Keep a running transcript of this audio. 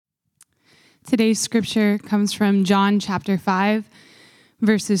Today's scripture comes from John chapter 5,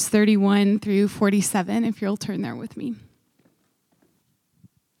 verses 31 through 47, if you'll turn there with me.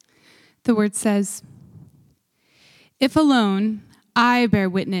 The word says, "If alone I bear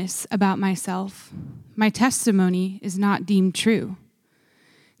witness about myself, my testimony is not deemed true.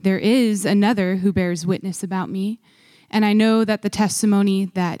 There is another who bears witness about me, and I know that the testimony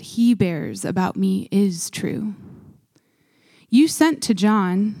that he bears about me is true. You sent to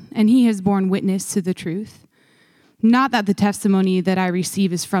John, and he has borne witness to the truth. Not that the testimony that I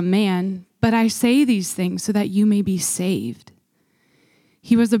receive is from man, but I say these things so that you may be saved.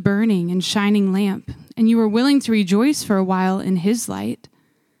 He was a burning and shining lamp, and you were willing to rejoice for a while in his light.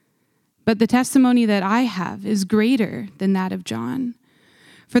 But the testimony that I have is greater than that of John.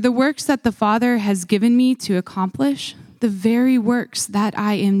 For the works that the Father has given me to accomplish, the very works that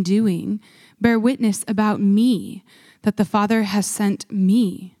I am doing, bear witness about me, that the Father has sent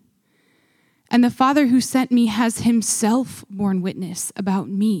me. And the Father who sent me has himself borne witness about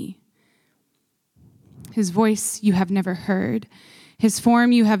me. His voice you have never heard, his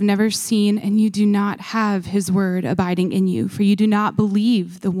form you have never seen, and you do not have his word abiding in you, for you do not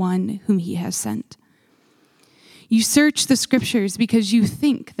believe the one whom he has sent. You search the scriptures because you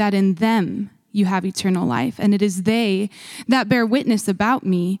think that in them you have eternal life, and it is they that bear witness about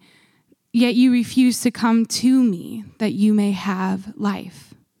me, yet you refuse to come to me that you may have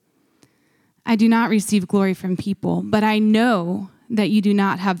life. I do not receive glory from people, but I know that you do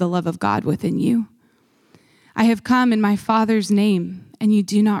not have the love of God within you. I have come in my Father's name, and you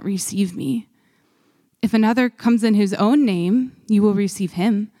do not receive me. If another comes in his own name, you will receive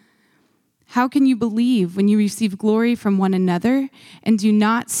him. How can you believe when you receive glory from one another and do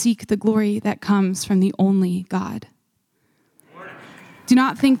not seek the glory that comes from the only God? Do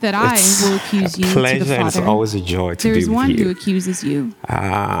not think that I will accuse you to the Father. And it's always a joy to be with you. There is one who accuses you.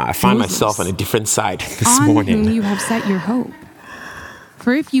 I find myself on a different side this morning. On whom you have set your hope.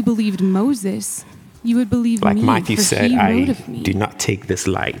 For if you believed Moses, you would believe like me, Matthew for said, he I wrote of me. do not take this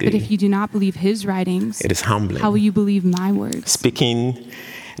lightly. But if you do not believe his writings, it is humbling. How will you believe my words? Speaking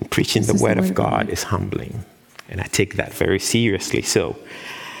and preaching the word of God is humbling, and I take that very seriously. So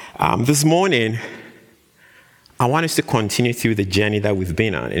this morning, I want us to continue through the journey that we've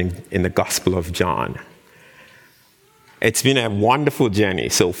been on in the Gospel of John. It's been a wonderful journey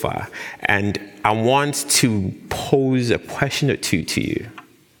so far, and I want to pose a question or two to you.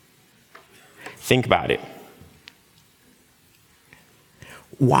 Think about it.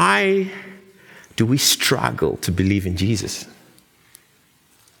 Why do we struggle to believe in Jesus?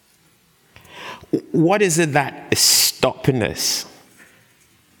 What is it that is stopping us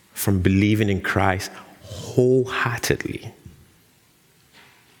from believing in Christ wholeheartedly?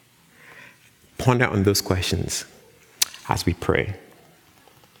 Ponder on those questions as we pray.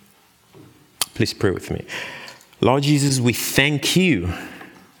 Please pray with me. Lord Jesus, we thank you.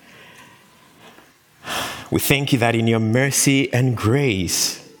 We thank you that in your mercy and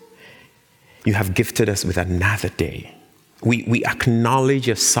grace, you have gifted us with another day. We acknowledge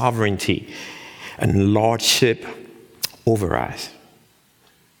your sovereignty and lordship over us.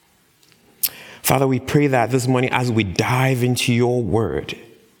 Father, we pray that this morning as we dive into your word,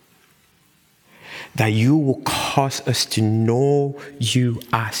 that you will cause us to know you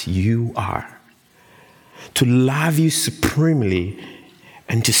as you are, to love you supremely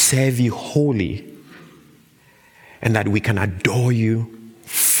and to serve you wholly, and that we can adore you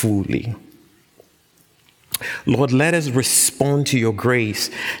fully. Lord, let us respond to your grace,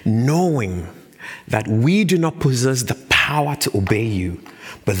 knowing that we do not possess the power to obey you,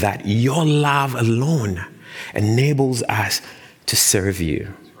 but that your love alone enables us to serve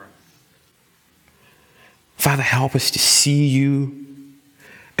you. Father, help us to see you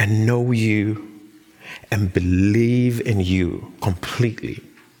and know you and believe in you completely.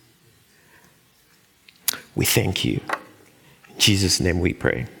 We thank you. In Jesus' name we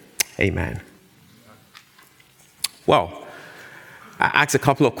pray. Amen. Well, I asked a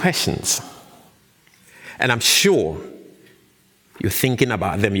couple of questions, and I'm sure you're thinking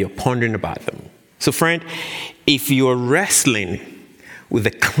about them, you're pondering about them. So friend, if you're wrestling with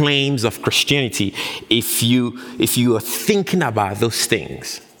the claims of Christianity, if you are thinking about those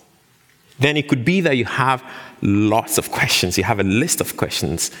things, then it could be that you have lots of questions. You have a list of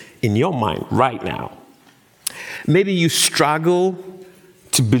questions in your mind right now. Maybe you struggle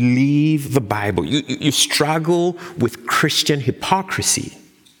to believe the Bible. You struggle with Christian hypocrisy.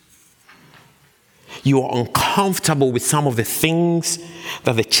 You are uncomfortable with some of the things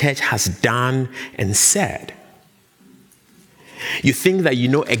that the church has done and said. You think that you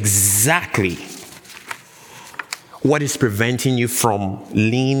know exactly What is preventing you from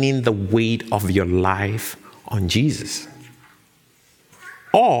leaning the weight of your life on Jesus?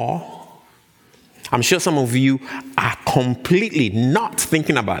 Or, I'm sure some of you are completely not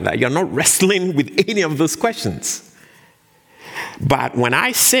thinking about that. You're not wrestling with any of those questions. But when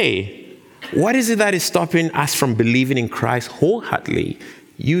I say, what is it that is stopping us from believing in Christ wholeheartedly?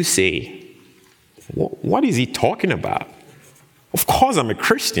 You say, what is he talking about? Of course, I'm a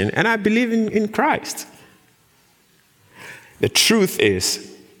Christian and I believe in Christ. The truth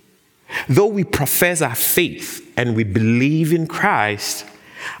is, though we profess our faith and we believe in Christ,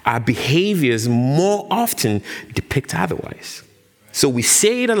 our behaviors more often depict otherwise. So we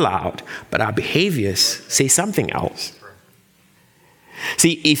say it aloud, but our behaviors say something else.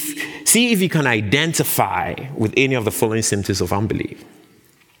 See if you can identify with any of the following symptoms of unbelief.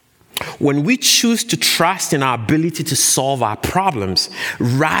 When we choose to trust in our ability to solve our problems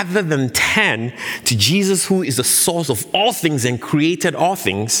rather than turn to Jesus, who is the source of all things and created all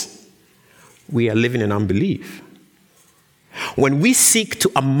things, we are living in unbelief. When we seek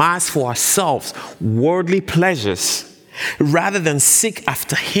to amass for ourselves worldly pleasures rather than seek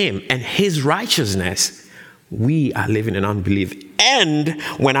after him and his righteousness, we are living in unbelief. And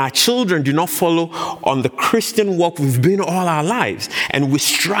when our children do not follow on the Christian walk we've been all our lives, and we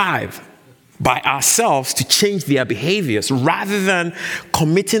strive by ourselves to change their behaviors rather than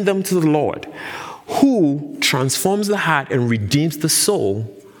committing them to the Lord, who transforms the heart and redeems the soul,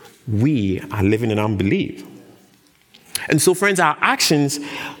 we are living in unbelief. And so, friends, our actions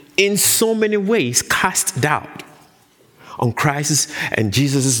in so many ways cast doubt on Christ's and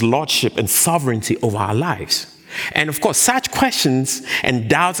Jesus' lordship and sovereignty over our lives. And of course, such questions and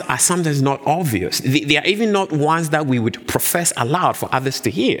doubts are sometimes not obvious. They are even not ones that we would profess aloud for others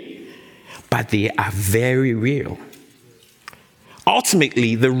to hear, but they are very real.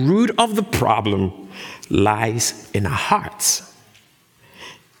 Ultimately, the root of the problem lies in our hearts,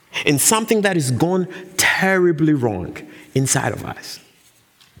 in something that has gone terribly wrong inside of us.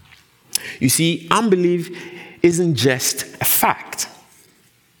 You see, unbelief isn't just a fact,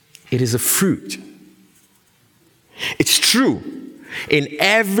 it is a fruit. It's true in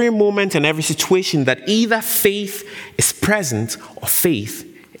every moment and every situation that either faith is present or faith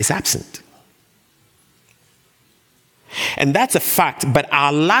is absent. And that's a fact, but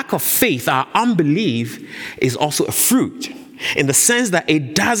our lack of faith, our unbelief, is also a fruit in the sense that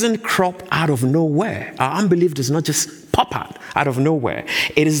it doesn't crop out of nowhere. Our unbelief does not just pop out of nowhere.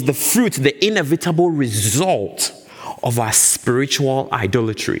 It is the fruit, the inevitable result of our spiritual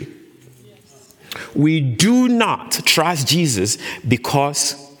idolatry. We do not trust Jesus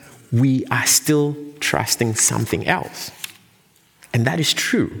because we are still trusting something else. And that is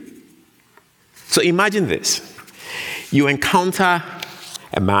true. So imagine this. You encounter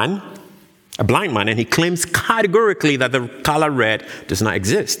a man, a blind man, and he claims categorically that the color red does not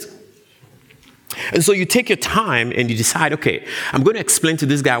exist. And so you take your time and you decide, okay, I'm going to explain to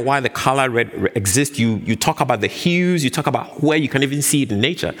this guy why the color red exists. You talk about the hues, you talk about where you can even see it in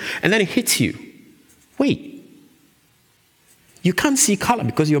nature, and then it hits you. Wait, you can't see color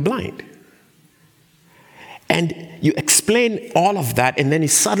because you're blind. And you explain all of that, and then it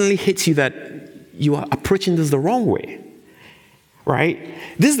suddenly hits you that you are approaching this the wrong way. Right?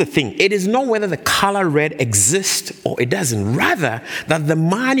 This is the thing. It is not whether the color red exists or it doesn't. Rather, that the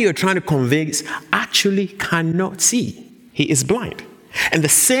man you're trying to convince actually cannot see. He is blind. And the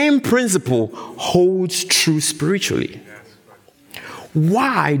same principle holds true spiritually.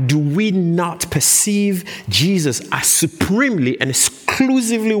 Why do we not perceive Jesus as supremely and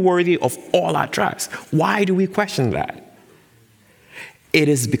exclusively worthy of all our trust? Why do we question that? It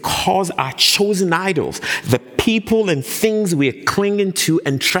is because our chosen idols, the people and things we are clinging to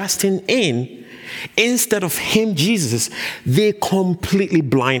and trusting in, instead of him, Jesus, they completely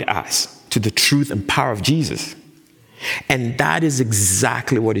blind us to the truth and power of Jesus. And that is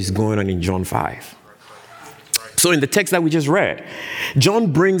exactly what is going on in John 5. So in the text that we just read,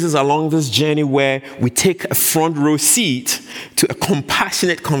 John brings us along this journey where we take a front row seat to a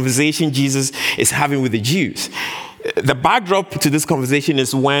compassionate conversation Jesus is having with the Jews. The backdrop to this conversation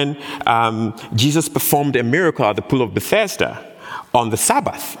is when Jesus performed a miracle at the pool of Bethesda on the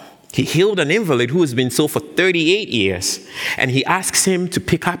Sabbath. He healed an invalid who has been so for 38 years, and he asks him to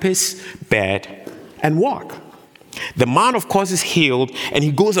pick up his bed and walk. The man, of course, is healed, and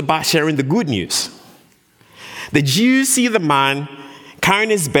he goes about sharing the good news. The Jews see the man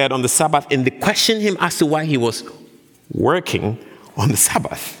carrying his bed on the Sabbath, and they question him as to why he was working on the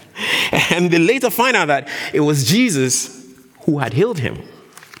Sabbath. And they later find out that it was Jesus who had healed him.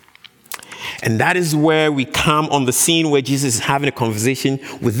 And that is where we come on the scene where Jesus is having a conversation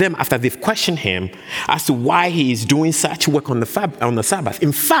with them after they've questioned him as to why he is doing such work on the Sabbath.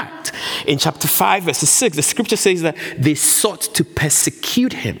 In fact, in chapter 5, verse 6, the scripture says that they sought to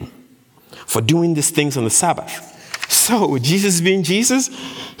persecute him for doing these things on the Sabbath. So, Jesus being Jesus,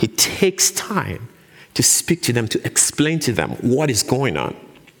 he takes time to speak to them, to explain to them what is going on.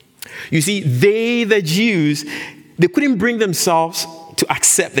 You see, the Jews, they couldn't bring themselves to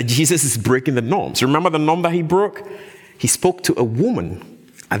accept that Jesus is breaking the norms. Remember the norm that he broke? He spoke to a woman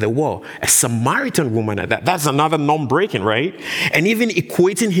at the well, a Samaritan woman at that. That's another norm breaking, right? And even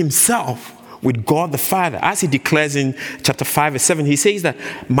equating himself with God the Father. As he declares in chapter 5 verse 7, he says that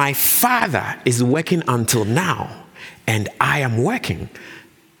my Father is working until now, and I am working.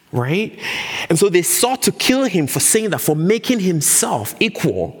 Right? And so they sought to kill him for saying that, for making himself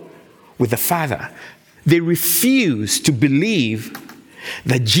equal with the Father. They refuse to believe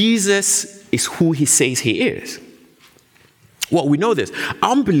that Jesus is who he says he is. Well, we know this.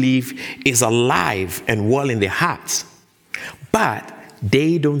 Unbelief is alive and well in their hearts. But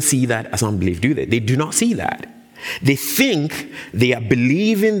they don't see that as unbelief, do they? They do not see that. They think they are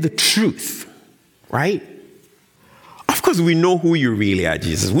believing the truth, right? Of course, we know who you really are,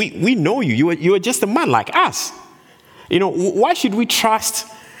 Jesus. We know you. You are just a man like us. You know, why should we trust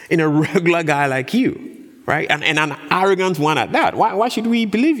in a regular guy like you, right? And an arrogant one at that. Why should we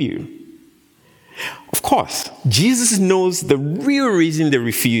believe you? Of course, Jesus knows the real reason they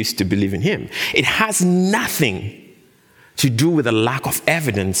refuse to believe in him. It has nothing to do with a lack of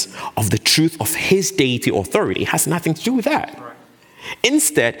evidence of the truth of his deity or authority. It has nothing to do with that. Right.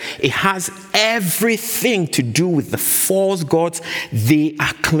 Instead, it has everything to do with the false gods they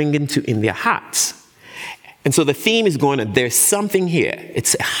are clinging to in their hearts. And so the theme is going on, there's something here.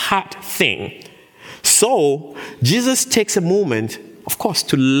 It's a heart thing. So Jesus takes a moment, of course,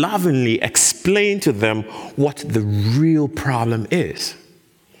 to lovingly explain to them what the real problem is,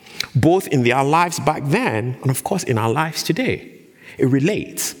 both in their lives back then and, of course, in our lives today. It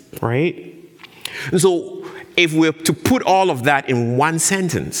relates, right? And so if we're to put all of that in one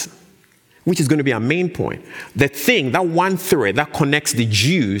sentence, which is going to be our main point, the thing, that one thread that connects the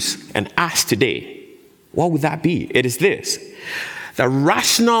Jews and us today, what would that be? It is this: the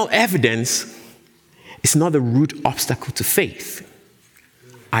rational evidence is not the root obstacle to faith.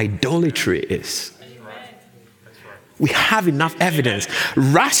 Idolatry is. We have enough evidence.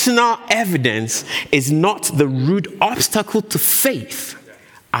 Rational evidence is not the root obstacle to faith.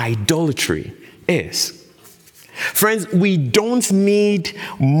 Idolatry is. Friends, we don't need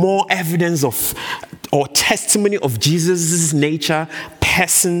more evidence of or testimony of Jesus' nature,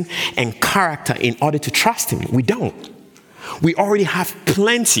 person, and character in order to trust him. We don't. We already have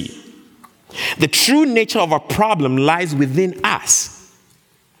plenty. The true nature of our problem lies within us.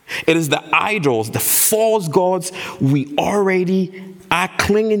 It is the idols, the false gods we already are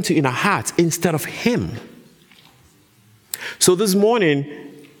clinging to in our hearts instead of him. So this morning,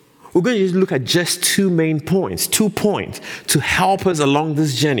 we're going to just look at just 2 points to help us along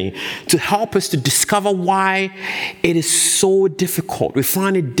this journey, to help us to discover why it is so difficult. We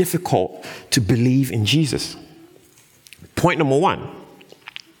find it difficult to believe in Jesus. Point number 1.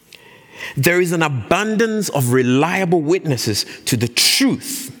 There is an abundance of reliable witnesses to the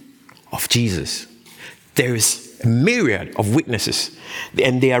truth of Jesus. There is a myriad of witnesses,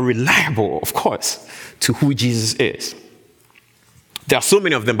 and they are reliable, of course, to who Jesus is. There are so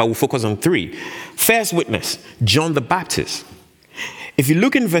many of them, but we'll focus on 3. First witness, John the Baptist. If you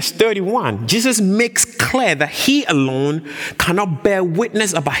look in verse 31, Jesus makes clear that he alone cannot bear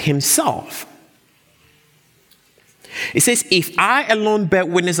witness about himself. It says, if I alone bear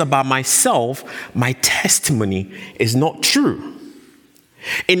witness about myself, my testimony is not true.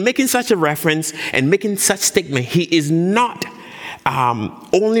 In making such a reference and making such statement, he is not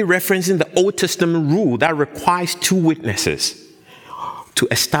only referencing the Old Testament rule that requires 2 witnesses to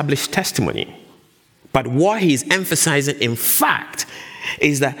establish testimony. But what he's emphasizing, in fact,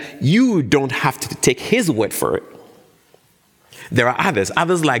 is that you don't have to take his word for it. There are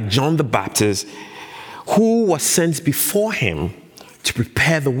others like John the Baptist, who was sent before him to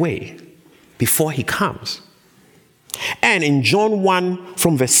prepare the way before he comes. And in John 1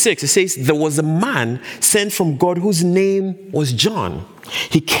 from verse 6, it says, there was a man sent from God whose name was John.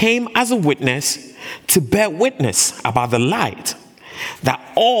 He came as a witness to bear witness about the light, that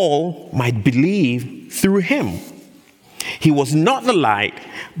all might believe through him. He was not the light,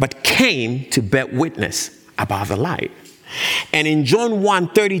 but came to bear witness about the light. And in John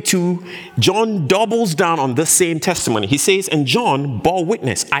 1:32, John doubles down on the same testimony. He says, and John bore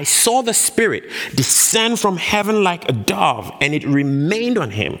witness, I saw the Spirit descend from heaven like a dove, and it remained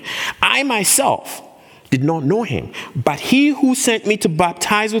on him. I myself did not know him, but he who sent me to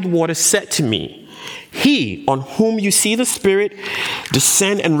baptize with water said to me, he on whom you see the Spirit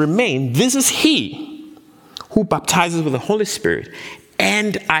descend and remain, this is he who baptizes with the Holy Spirit.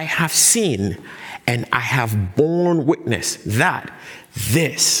 And I have seen and I have borne witness that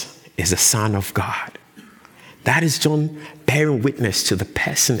this is the Son of God. That is John bearing witness to the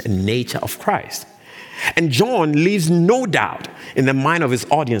person and nature of Christ. And John leaves no doubt in the mind of his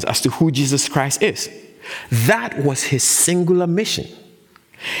audience as to who Jesus Christ is. That was his singular mission.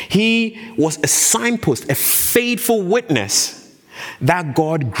 He was a signpost, a faithful witness that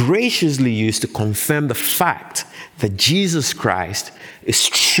God graciously used to confirm the fact that Jesus Christ is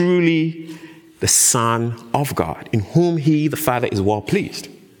truly the Son of God, in whom he, the Father, is well pleased.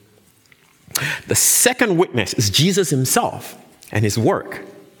 The second witness is Jesus himself and his work.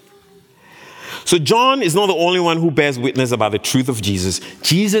 So John is not the only one who bears witness about the truth of Jesus.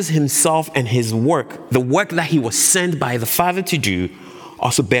 Jesus himself and his work, the work that he was sent by the Father to do,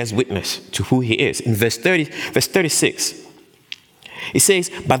 also bears witness to who he is. In verse 36, it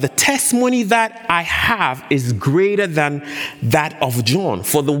says, but the testimony that I have is greater than that of John.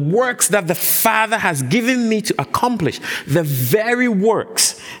 For the works that the Father has given me to accomplish, the very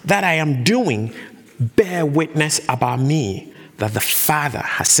works that I am doing, bear witness about me, that the Father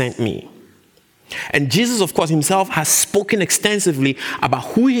has sent me. And Jesus, of course, himself has spoken extensively about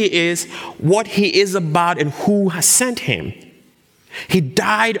who he is, what he is about, and who has sent him. He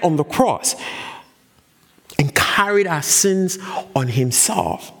died on the cross and carried our sins on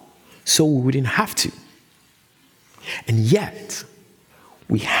himself so we wouldn't have to. And yet,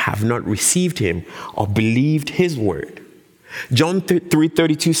 we have not received him or believed his word. John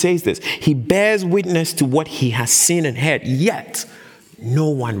 3:32 says this, he bears witness to what he has seen and heard, yet no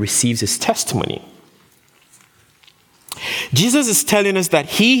one receives his testimony. Jesus is telling us that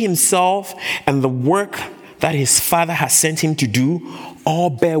he himself and the work that his Father has sent him to do all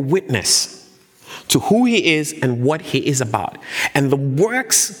bear witness to who he is and what he is about. And the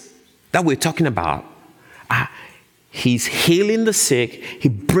works that we're talking about are he's healing the sick, he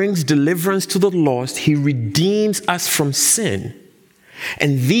brings deliverance to the lost, he redeems us from sin.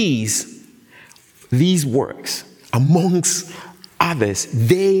 And these works, amongst others,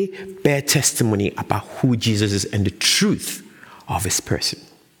 they bear testimony about who Jesus is and the truth of his person.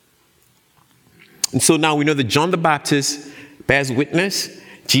 And so now we know that John the Baptist bears witness,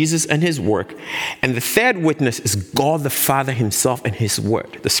 Jesus and his work. And the third witness is God the Father himself and his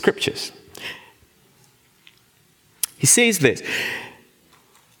word, the scriptures. He says this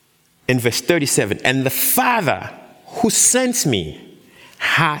in verse 37, and the Father who sent me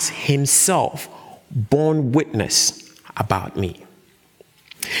has himself borne witness about me.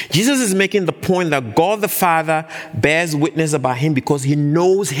 Jesus is making the point that God the Father bears witness about him because he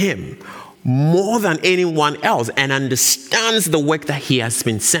knows him more than anyone else and understands the work that he has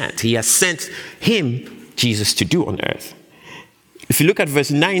been sent. He has sent him, Jesus, to do on earth. If you look at verse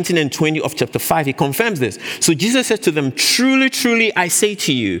 19 and 20 of chapter 5, he confirms this. So Jesus said to them, truly, truly, I say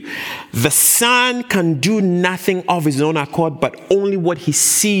to you, the Son can do nothing of his own accord, but only what he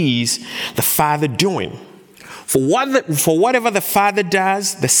sees the Father doing. For whatever the Father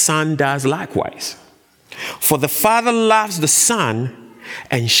does, the Son does likewise. For the Father loves the Son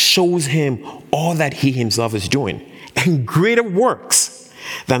and shows him all that he himself is doing. And greater works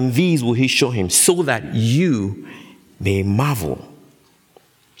than these will he show him, so that you may marvel.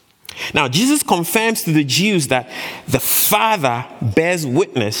 Now, Jesus confirms to the Jews that the Father bears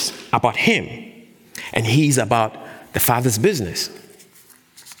witness about him, and he's about the Father's business.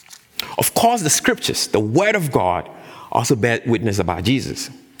 Of course, the scriptures, the word of God, also bear witness about Jesus.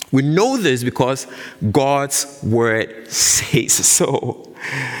 We know this because God's word says so.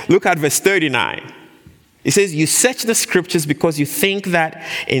 Look at verse 39. It says, you search the scriptures because you think that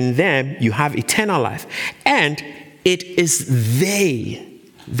in them you have eternal life. And it is they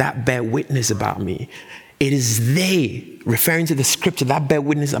that bear witness about me. It is they, referring to the scripture, that bear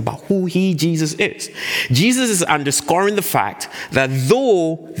witness about who he, Jesus, is. Jesus is underscoring the fact that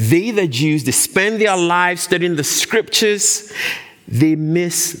though they, the Jews, they spend their lives studying the scriptures, they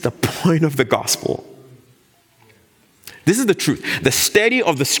miss the point of the gospel. This is the truth. The study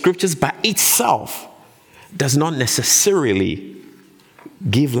of the scriptures by itself does not necessarily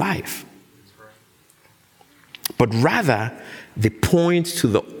give life, but rather they point to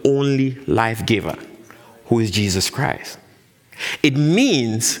the only life giver, who is Jesus Christ. It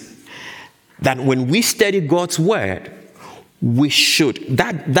means that when we study God's word,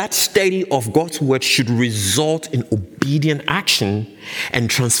 that study of God's word should result in obedient action and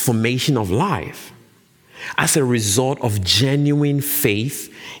transformation of life as a result of genuine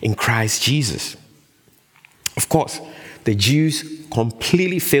faith in Christ Jesus. Of course, the Jews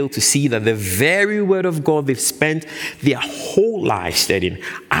completely failed to see that the very word of God they've spent their whole life studying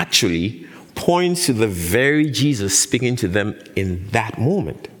actually points to the very Jesus speaking to them in that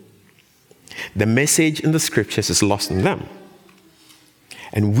moment. The message in the scriptures is lost in them.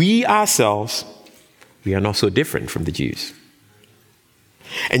 And we ourselves, we are not so different from the Jews.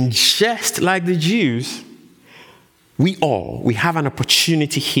 And just like the Jews, we have an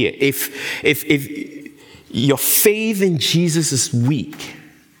opportunity here. If your faith in Jesus is weak,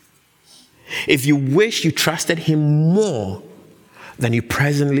 if you wish you trusted him more than you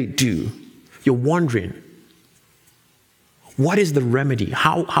presently do, you're wondering, what is the remedy?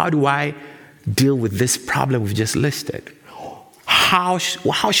 How do I deal with this problem we've just listed? How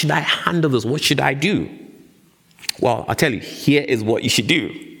should I handle this? What should I do? Well, I'll tell you, here is what you should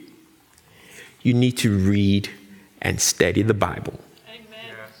do. You need to read and study the Bible.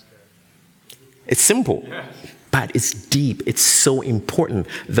 Amen. It's simple, but it's deep. It's so important.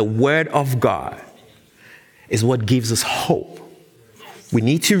 The Word of God is what gives us hope. We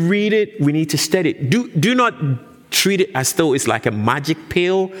need to read it. We need to study it. Do not treat it as though it's like a magic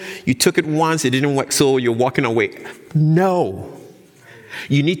pill. You took it once, it didn't work, so you're walking away. No.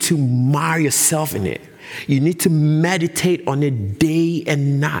 You need to mar yourself in it. You need to meditate on it day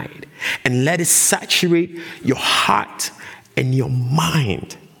and night and let it saturate your heart and your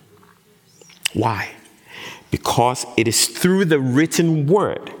mind. Why? Because it is through the written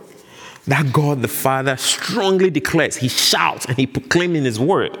word that God the Father strongly declares. He shouts and he proclaims in his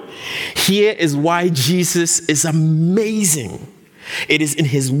word. Here is why Jesus is amazing. It is in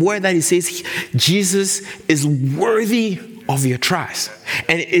his word that he says Jesus is worthy of your trust.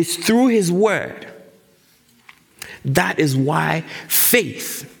 And it's through his word. That is why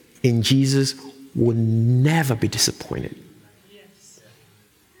faith in Jesus will never be disappointed.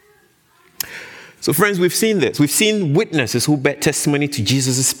 So friends, we've seen this. We've seen witnesses who bear testimony to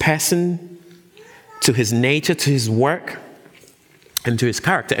Jesus' person, to his nature, to his work, and to his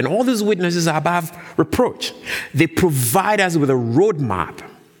character. And all these witnesses are above reproach. They provide us with a roadmap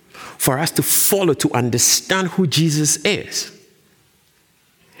for us to follow to understand who Jesus is.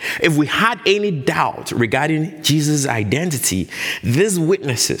 If we had any doubt regarding Jesus' identity, these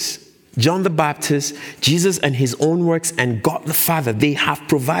witnesses, John the Baptist, Jesus and his own works, and God the Father, they have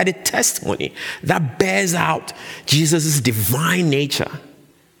provided testimony that bears out Jesus' divine nature.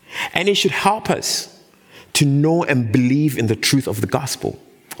 And it should help us to know and believe in the truth of the gospel,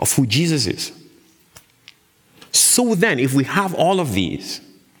 of who Jesus is. So then, if we have all of these,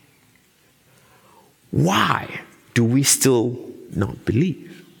 why do we still not believe?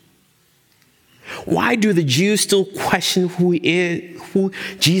 Why do the Jews still question who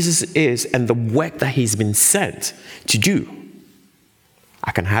Jesus is and the work that he's been sent to do?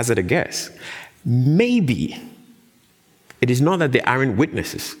 I can hazard a guess. Maybe it is not that they aren't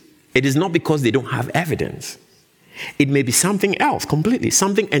witnesses. It is not because they don't have evidence. It may be something else completely,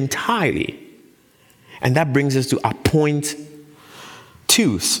 something entirely. And that brings us to our point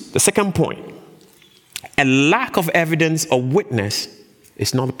 2, the second point. A lack of evidence or witness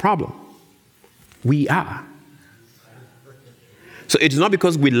is not the problem. We are. So it is not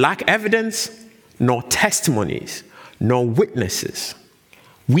because we lack evidence, nor testimonies, nor witnesses.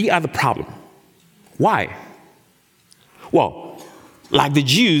 We are the problem. Why? Well, like the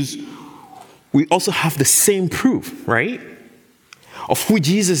Jews, we also have the same proof, right? Of who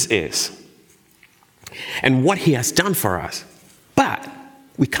Jesus is and what he has done for us. But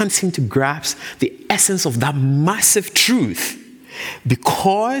we can't seem to grasp the essence of that massive truth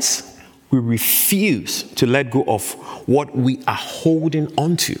because we refuse to let go of what we are holding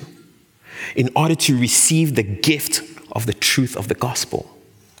onto in order to receive the gift of the truth of the gospel.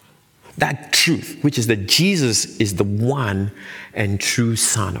 That truth, which is that Jesus is the one and true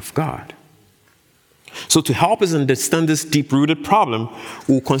Son of God. So to help us understand this deep-rooted problem,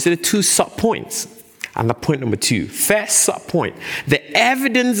 we'll consider 2 sub-points. And the point number 2. First sub-point. The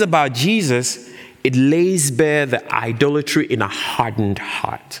evidence about Jesus, it lays bare the idolatry in a hardened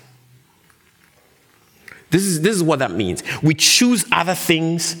heart. This is what that means. We choose other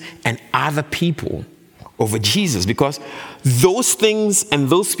things and other people over Jesus because those things and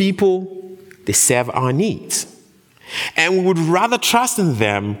those people, they serve our needs. And we would rather trust in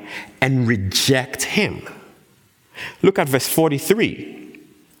them and reject him. Look at verse 43.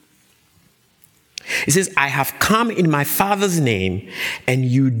 It says, I have come in my Father's name, and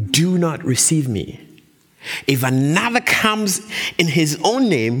you do not receive me. If another comes in his own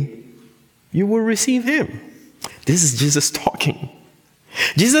name, you will receive him. This is Jesus talking.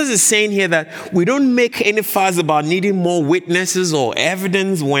 Jesus is saying here that we don't make any fuss about needing more witnesses or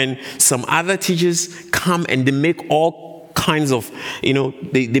evidence when some other teachers come and they make all kinds of,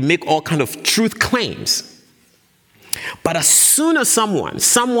 they make all kinds of truth claims. But as soon as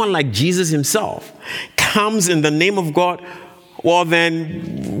someone like Jesus himself comes in the name of God, well,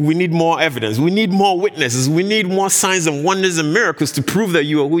 then we need more evidence. We need more witnesses. We need more signs and wonders and miracles to prove that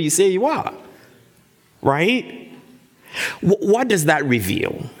you are who you say you are. Right? What does that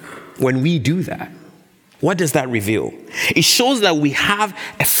reveal when we do that? What does that reveal? It shows that we have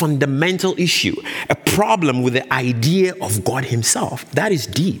a fundamental issue, a problem with the idea of God himself. That is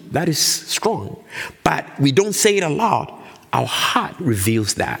deep. That is strong. But we don't say it aloud. Our heart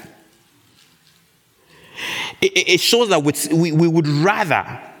reveals that. It shows that we would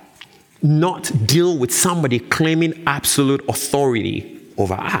rather not deal with somebody claiming absolute authority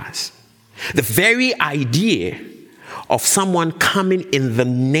over us. The very idea of someone coming in the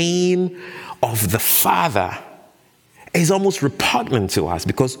name of the Father is almost repugnant to us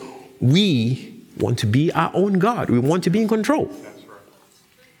because we want to be our own God. We want to be in control.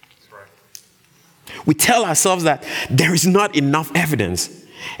 That's right. We tell ourselves that there is not enough evidence,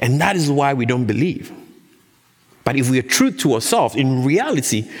 and that is why we don't believe. But if we are true to ourselves, in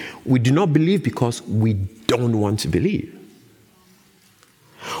reality, we do not believe because we don't want to believe.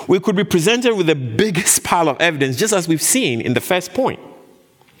 We could be presented with the biggest pile of evidence, just as we've seen in the first point.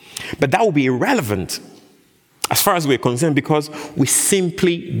 But that will be irrelevant as far as we're concerned because we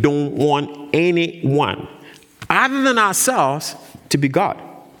simply don't want anyone other than ourselves to be God,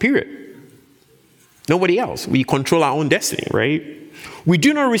 period. Nobody else. We control our own destiny, right? We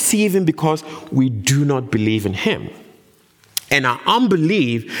do not receive him because we do not believe in him. And our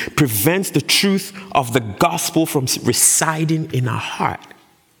unbelief prevents the truth of the gospel from residing in our heart.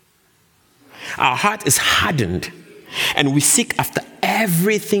 Our heart is hardened, and we seek after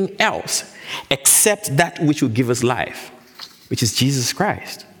everything else except that which will give us life, which is Jesus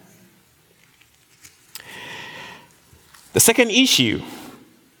Christ. The second issue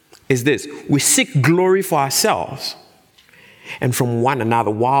is this: we seek glory for ourselves and from one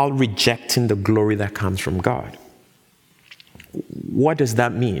another while rejecting the glory that comes from God. What does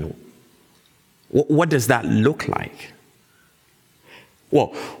that mean? What does that look like?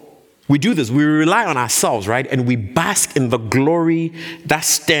 Well, we do this. We rely on ourselves, right? And we bask in the glory that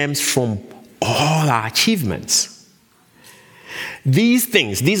stems from all our achievements. These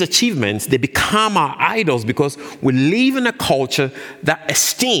things, these achievements, they become our idols because we live in a culture that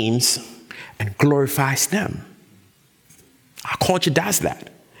esteems and glorifies them. Our culture does that.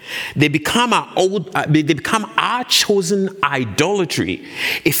 They become our chosen idolatry,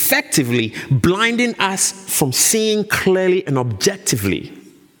 effectively blinding us from seeing clearly and objectively,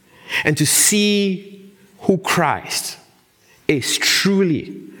 and to see who Christ is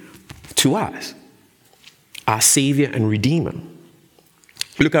truly to us, our Savior and Redeemer.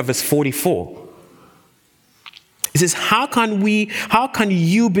 Look at verse 44. It says, how can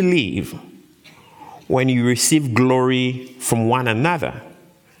you believe when you receive glory from one another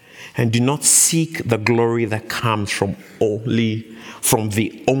and do not seek the glory that comes from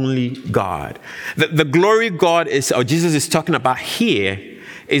the only God? The glory God Jesus is talking about here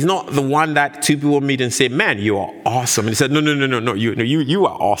is not the one that two people meet and say, man, you are awesome. And he said, no, you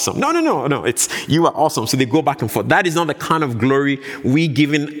are awesome. No, it's you are awesome. So they go back and forth. That is not the kind of glory we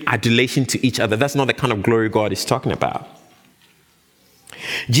give in adulation to each other. That's not the kind of glory God is talking about.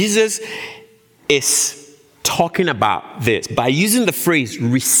 Jesus is talking about this. By using the phrase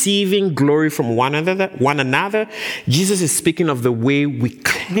receiving glory from one another, Jesus is speaking of the way we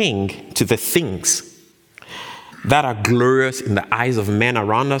cling to the things that are glorious in the eyes of men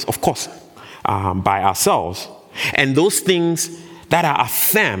around us, of course, by ourselves, and those things that are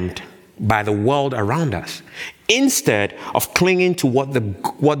affirmed by the world around us, instead of clinging to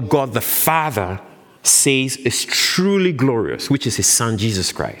what God the Father says is truly glorious, which is his Son,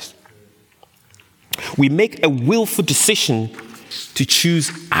 Jesus Christ. We make a willful decision to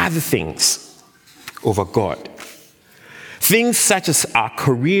choose other things over God. Things such as our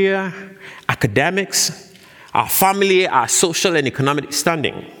career, academics, our family, our social and economic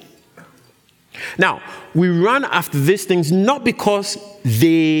standing. Now, we run after these things not because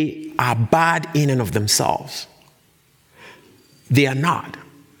they are bad in and of themselves. They are not.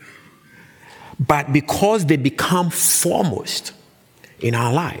 But because they become foremost in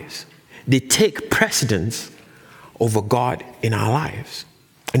our lives. They take precedence over God in our lives.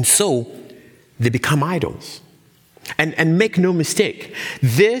 And so they become idols. And make no mistake,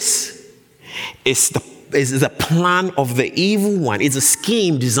 this is is a plan of the evil one. It's a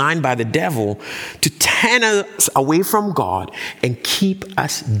scheme designed by the devil to turn us away from God and keep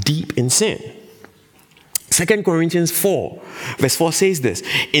us deep in sin. 2 Corinthians 4, verse 4 says this: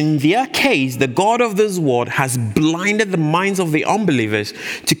 in their case, the God of this world has blinded the minds of the unbelievers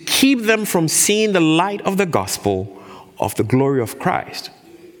to keep them from seeing the light of the gospel of the glory of Christ,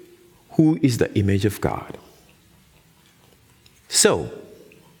 who is the image of God. So,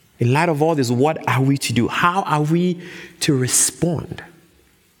 in light of all this, what are we to do? How are we to respond?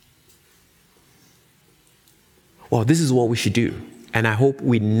 Well, this is what we should do, and I hope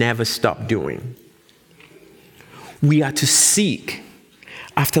we never stop doing. We are to seek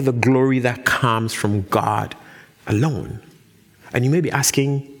after the glory that comes from God alone. And you may be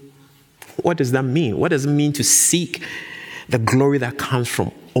asking, what does that mean? What does it mean to seek the glory that comes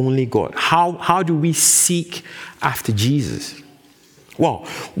from only God? How do we seek after Jesus? Well,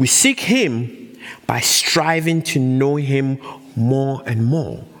 we seek him by striving to know him more and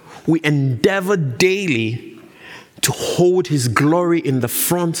more. We endeavor daily to hold his glory in the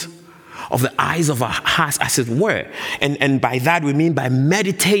front of the eyes of our hearts, as it were. And by that we mean by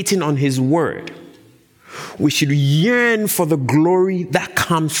meditating on his word. We should yearn for the glory that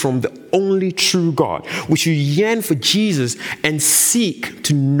comes from the only true God. We should yearn for Jesus and seek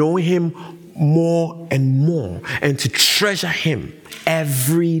to know him more and more and to treasure him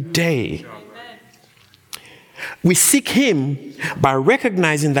every day. We seek him by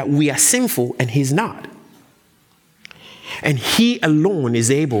recognizing that we are sinful and he's not. And he alone is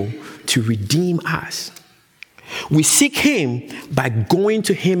able to redeem us. We seek him by going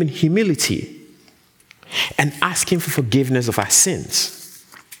to him in humility and asking for forgiveness of our sins.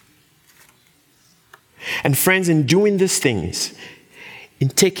 And friends, in doing these things, in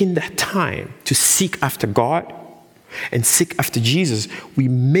taking that time to seek after God and seek after Jesus, we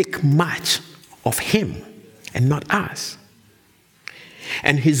make much of him and not us.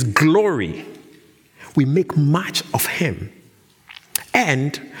 And his glory, we make much of him.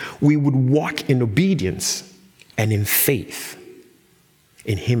 And we would walk in obedience and in faith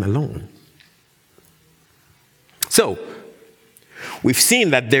in him alone. So, we've seen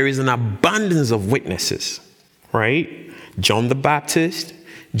that there is an abundance of witnesses, right? John the Baptist,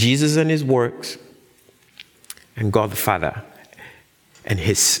 Jesus and his works, and God the Father, and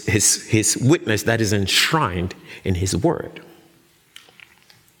his witness that is enshrined in his word.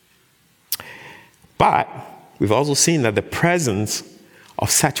 But we've also seen that the presence of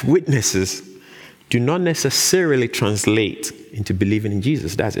such witnesses do not necessarily translate into believing in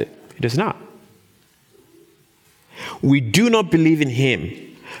Jesus, does it? It does not. We do not believe in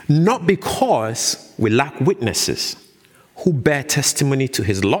him, not because we lack witnesses who bear testimony to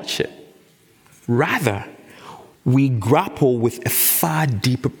his lordship. Rather, we grapple with a far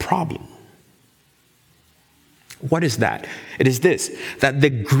deeper problem. What is that? It is this, that the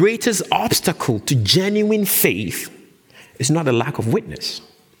greatest obstacle to genuine faith is not a lack of witness,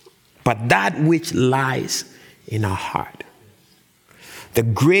 but that which lies in our heart. The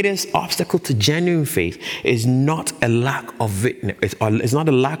greatest obstacle to genuine faith is not a lack of witness, it's not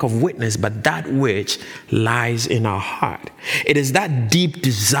a lack of witness, but that which lies in our heart. It is that deep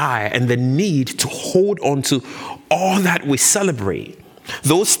desire and the need to hold on to all that we celebrate,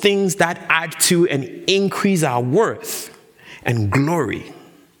 those things that add to and increase our worth and glory.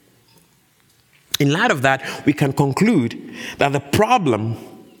 In light of that, we can conclude that the problem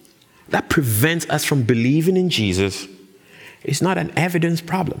that prevents us from believing in Jesus is not an evidence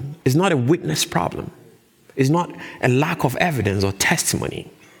problem. It's not a witness problem. It's not a lack of evidence or testimony.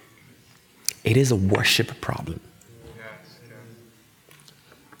 It is a worship problem.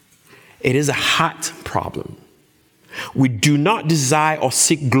 It is a heart problem. We do not desire or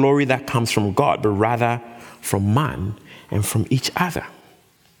seek glory that comes from God, but rather from man and from each other.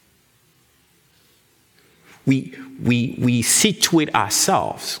 We situate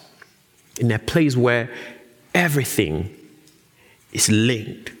ourselves in a place where everything is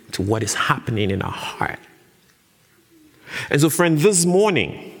linked to what is happening in our heart. And so, friend, this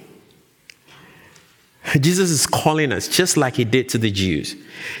morning, Jesus is calling us just like he did to the Jews.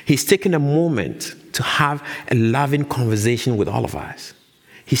 He's taking a moment to have a loving conversation with all of us.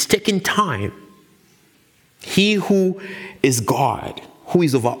 He's taking time. He who is God, who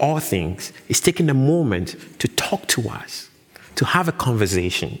is over all things, is taking a moment to talk to us, to have a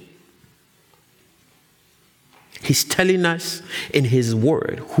conversation. He's telling us in his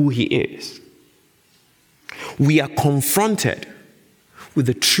word who he is. We are confronted with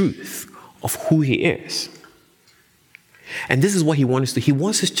the truth of who he is. And this is what he wants us to do. He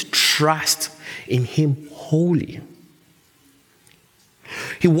wants us to trust in him wholly.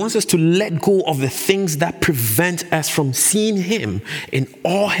 He wants us to let go of the things that prevent us from seeing him in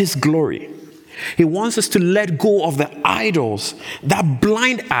all his glory. He wants us to let go of the idols that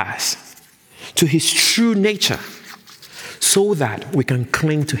blind us to his true nature so that we can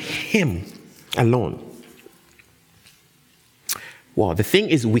cling to him alone. Well, the thing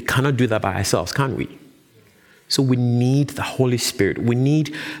is, we cannot do that by ourselves, can we? So we need the Holy Spirit. We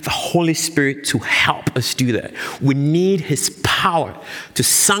need the Holy Spirit to help us do that. We need his power to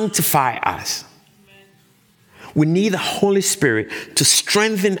sanctify us. We need the Holy Spirit to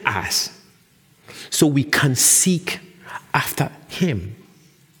strengthen us so we can seek after him.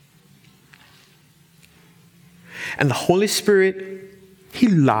 And the Holy Spirit, he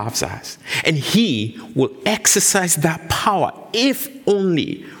loves us. And he will exercise that power if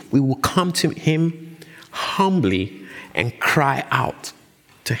only we will come to him humbly and cry out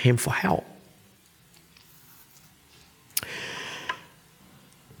to him for help.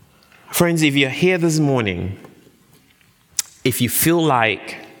 Friends, if you're here this morning, if you feel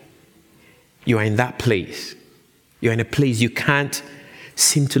like you're in that place, you're in a place you can't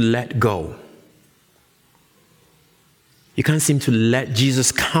seem to let go, you can't seem to let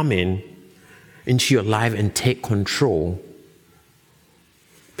Jesus come into your life and take control,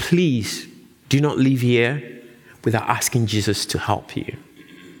 please do not leave here without asking Jesus to help you.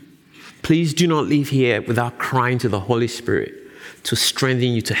 Please do not leave here without crying to the Holy Spirit to strengthen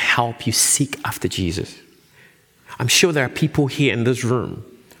you, to help you seek after Jesus. I'm sure there are people here in this room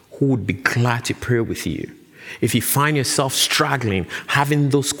who would be glad to pray with you. If you find yourself struggling, having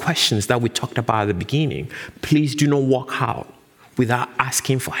those questions that we talked about at the beginning, please do not walk out without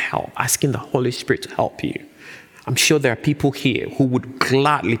asking for help, asking the Holy Spirit to help you. I'm sure there are people here who would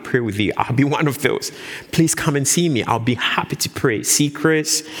gladly pray with you. I'll be one of those. Please come and see me. I'll be happy to pray. See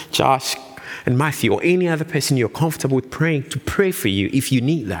Chris, Josh, and Matthew, or any other person you're comfortable with praying to pray for you if you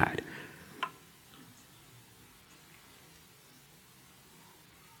need that.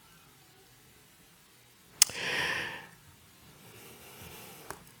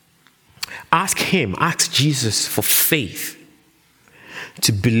 Ask Jesus for faith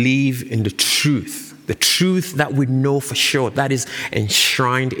to believe in the truth that we know for sure, that is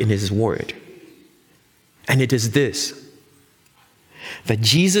enshrined in his word. And it is this, that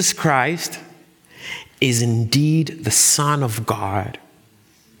Jesus Christ is indeed the Son of God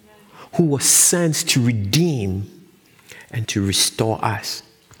who was sent to redeem and to restore us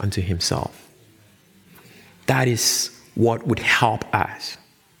unto himself. That is what would help us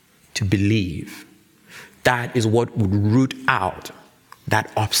to believe. That is what would root out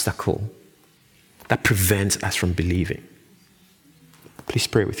that obstacle that prevents us from believing. Please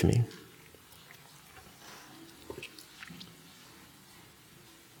pray with me.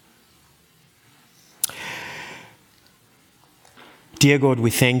 Dear God, we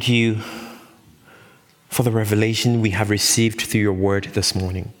thank you for the revelation we have received through your word this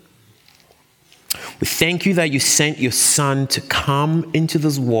morning. We thank you that you sent your Son to come into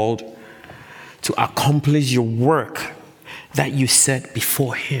this world to accomplish your work that you set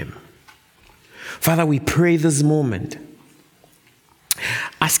before him. Father, we pray this moment,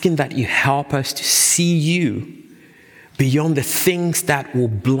 asking that you help us to see you beyond the things that will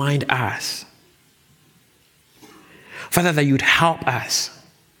blind us. Father, that you'd help us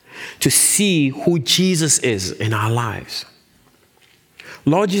to see who Jesus is in our lives.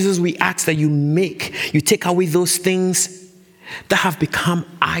 Lord Jesus, we ask that you take away those things that have become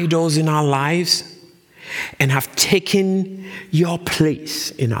idols in our lives and have taken your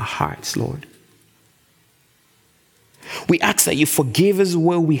place in our hearts, Lord. We ask that you forgive us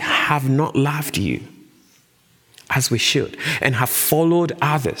where we have not loved you as we should and have followed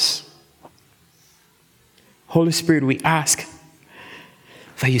others. Holy Spirit, we ask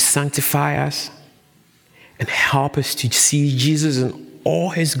that you sanctify us and help us to see Jesus in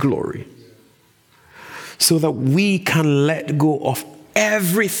all his glory so that we can let go of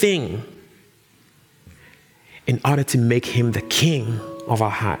everything in order to make him the King of our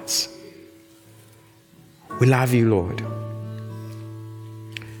hearts. We love you, Lord.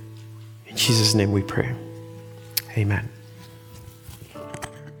 In Jesus' name we pray. Amen.